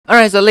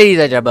Alright, so ladies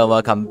and gentlemen,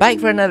 welcome back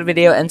for another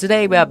video, and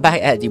today we are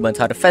back at Demon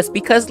Hunter Fest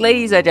because,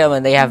 ladies and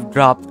gentlemen, they have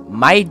dropped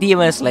my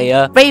Demon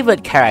Slayer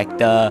favorite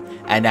character,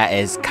 and that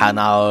is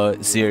KANAO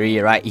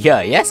Zuri right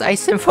here. Yes, I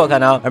sim for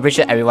KANAO. I'm pretty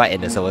sure everyone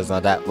in the servers know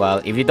that.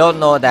 Well, if you don't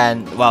know,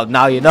 then, well,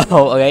 now you know,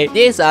 okay?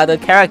 These are the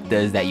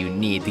characters that you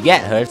need to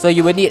get her. So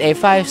you will need a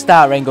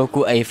 5-star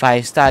Rengoku, a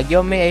 5-star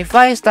Gyome, a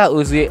 5-star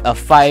Uzui, a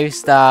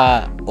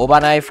 5-star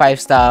Obanai,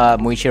 5-star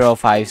Muichiro,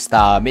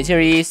 5-star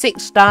Mitsuri,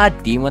 6-star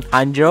Demon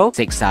Hanjo,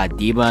 6-star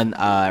Demon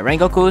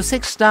Rengoku,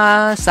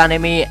 6-star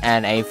Sanemi,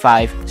 and a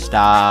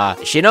 5-star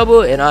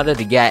Shinobu in order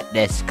to get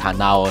this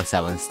KANAO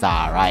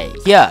 7-star right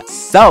here.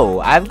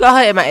 So I've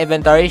got her in my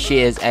inventory.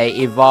 She is a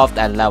evolved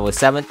and level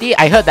 70.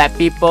 I heard that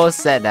people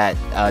said that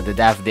the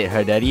dev did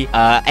her dirty.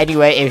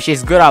 Anyway, if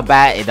she's good or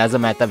bad, it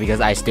doesn't matter because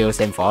I still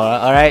sim for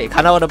her. Alright,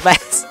 KANAO the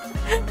best.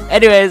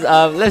 Anyways,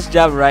 let's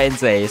jump right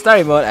into a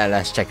story mode and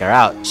let's check her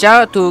out.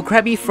 Shout out to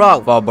Krabby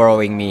Frog for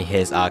borrowing me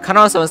his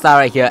KANAO 7-star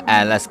right here,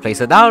 and let's place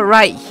her down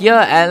right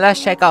here and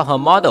let's check out her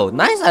model.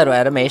 Nice idle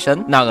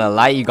animation. Not gonna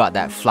lie, you got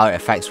that flower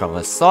effects from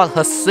her sword.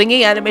 Her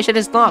swinging animation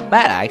is not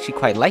bad. I actually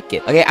quite like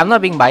it. Okay, I'm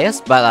not being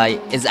biased, but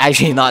it's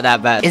actually not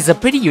that bad. It's a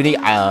pretty unique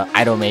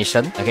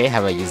animation. Okay,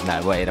 haven't used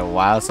that word in a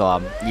while,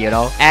 so you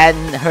know. And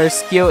her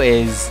skill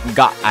is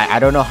I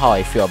don't know how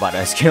I feel about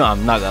her skill.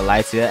 I'm not gonna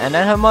lie to you. And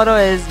then her model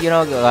is, you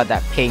know, got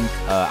that pink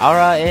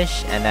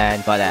aura-ish, and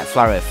then got that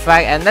flower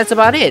effect, and that's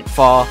about it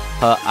for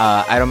her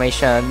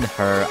animation,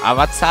 her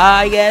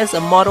avatar, I guess,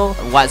 a model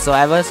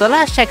whatsoever. So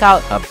let's check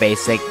out her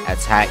basic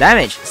attack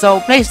damage.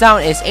 So place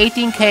down is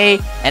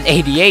 18k and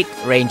 88,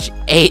 range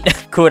 8,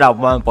 cooldown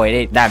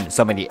 1.8. Damn,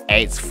 so many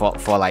 8s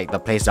for like the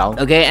place down.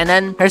 Okay, and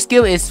then her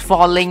skill is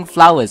Falling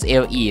Flowers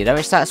AoE.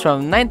 Damage starts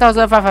from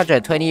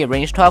 9520,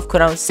 range 12,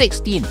 cooldown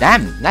 16.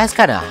 Damn, that's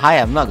kind of high,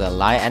 I'm not gonna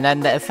lie. And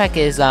then the effect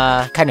is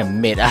kind of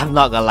mid. I'm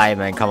not gonna lie,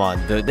 man. Come on,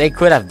 dude, they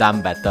could have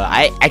done better.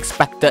 I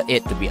expected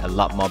it to be a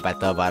lot more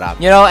better, but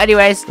you know,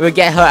 anyways, we'll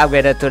get her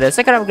upgraded to the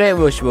second upgrade,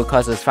 which will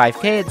cost us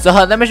 5k. So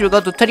her damage will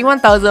go to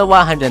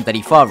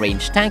 31,134,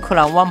 range 10,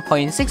 cooldown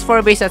 1.6 for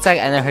a base attack,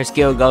 and then her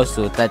skill goes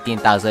to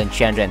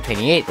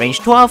 13,328, range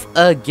 12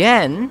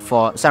 again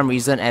for some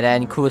reason, and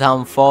then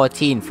cooldown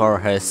 14 for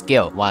her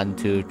skill. 1,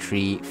 2,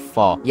 3,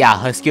 4. Yeah,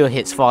 her skill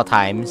hits 4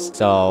 times.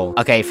 So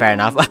okay, fair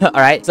enough.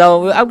 Alright, so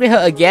we'll upgrade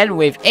her again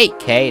with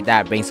 8k.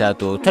 That brings her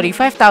to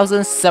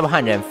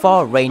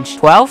 35,704, range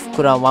 12,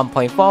 cooldown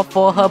 1.4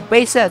 for her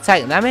base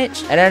attack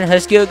damage, and then her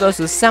skill goes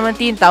to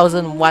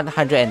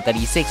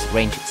 17,136,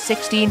 range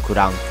 16,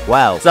 cooldown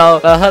 12. So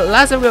her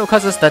last upgrade will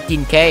cost us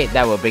 13k.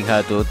 That will bring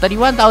her to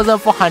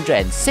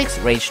 31,406,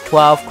 range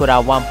 12,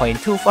 cooldown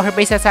 1.2 for her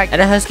base attack,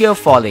 and then her skill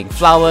Falling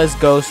Flowers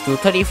goes to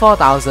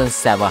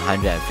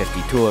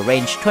 34,752,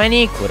 range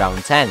 20,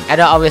 cooldown 10. And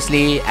then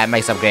obviously at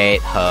max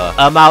upgrade, her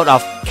amount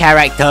of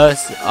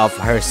characters of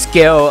her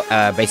skill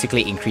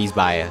basically increased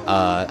by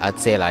I'd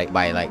say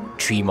by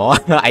 3 more.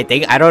 I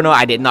think, I don't know,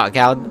 I did not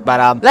count,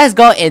 but let's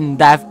go in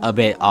depth a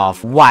bit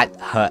of what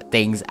her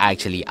things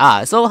actually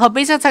are. So her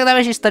base attack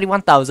damage is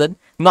 31,000,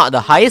 not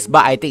the highest,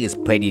 but I think it's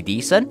pretty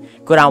decent.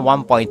 Cooldown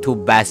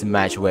 1.2, best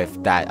match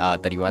with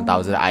that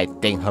 31,000. I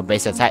think her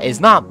base attack is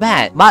not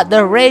bad, but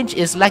the range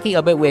is lacking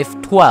a bit with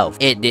 12.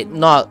 It did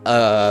not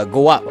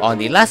go up on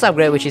the last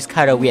upgrade, which is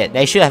kind of weird.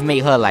 They should have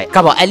made her like,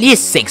 come on, at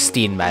least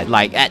 16, man.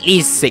 Like at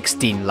least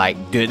 16, like,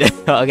 dude.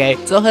 Okay,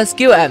 so her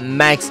skill at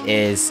max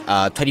is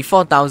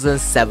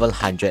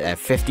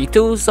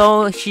 24,752,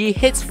 so she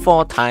hits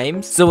 4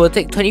 times. So we'll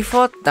take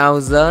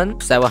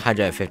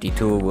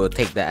 24,752, we'll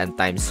take that and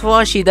times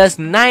 4. She does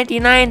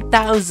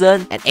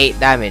 99,008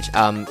 damage.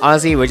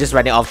 Honestly, we're just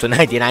running off to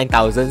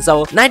 99,000,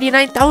 so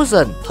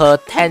 99,000 per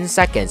 10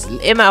 seconds.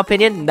 In my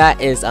opinion,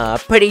 that is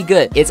pretty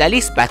good. It's at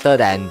least better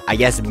than, I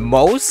guess,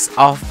 most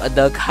of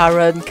the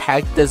current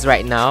characters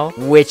right now,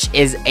 which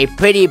is a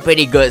pretty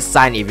good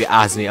sign if you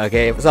ask me.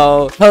 Okay,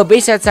 so her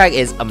base attack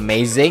is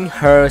amazing.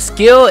 Her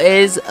skill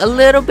is a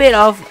little bit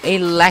of a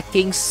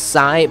lacking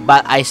side,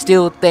 but I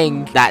still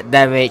think that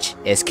damage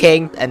is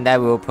king, and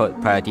then we'll put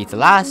priority to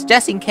last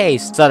just in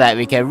case, so that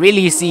we can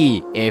really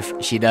see if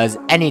she does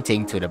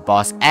anything to the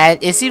boss. And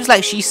it seems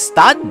like she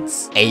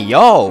stuns. Hey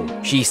yo,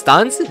 she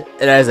stuns.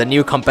 There's a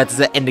new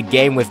competitor in the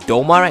game with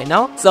Doma right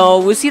now, so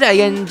we'll see that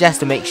again just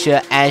to make sure.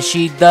 And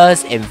she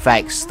does in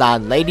fact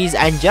stun, ladies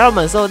and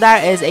gentlemen, so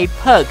that is a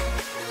perk.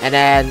 And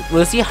then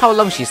we'll see how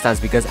long she stuns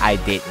because I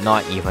did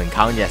not even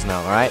count just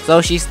now. Alright, so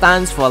she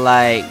stuns for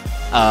like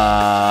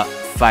 5,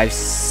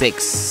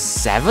 6,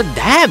 7.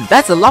 Damn,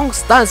 that's a long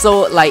stun.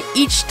 So like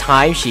each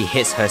time she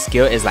hits her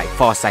skill is like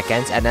 4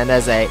 seconds, and then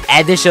there's a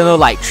additional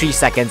like 3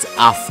 seconds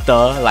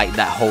after like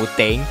that whole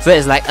thing. So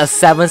it's like a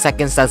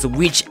 7-second stun,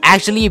 which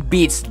actually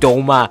beats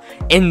Doma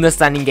in the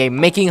stunning game,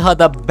 making her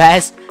the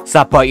best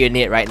support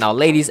unit right now,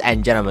 ladies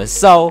and gentlemen.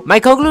 So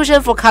my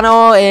conclusion for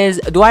KANAO is,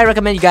 do I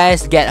recommend you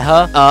guys get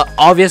her?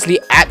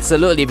 Obviously,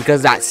 absolutely,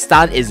 because that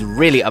stun is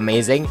really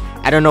amazing.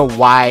 I don't know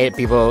why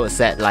people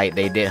said like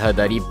they did her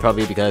dirty,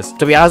 probably because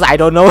To be honest, I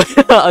don't know.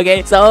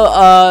 Okay,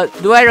 so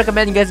do I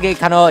recommend you guys get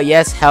KANAO?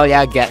 Yes, hell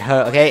yeah, get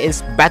her. Okay,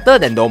 it's better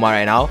than Doma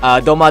right now.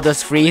 Doma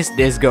does freeze,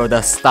 this girl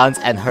does stuns,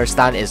 and her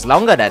stun is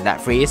longer than that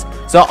freeze.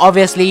 So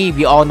obviously,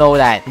 we all know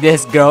that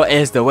this girl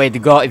is the way to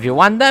go if you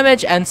want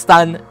damage and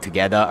stun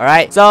together.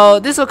 Alright, so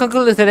this will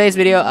conclude today's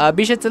video.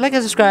 Be sure to like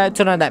and subscribe,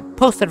 turn on that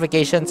post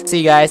notifications. See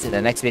you guys in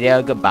the next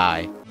video.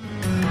 Goodbye.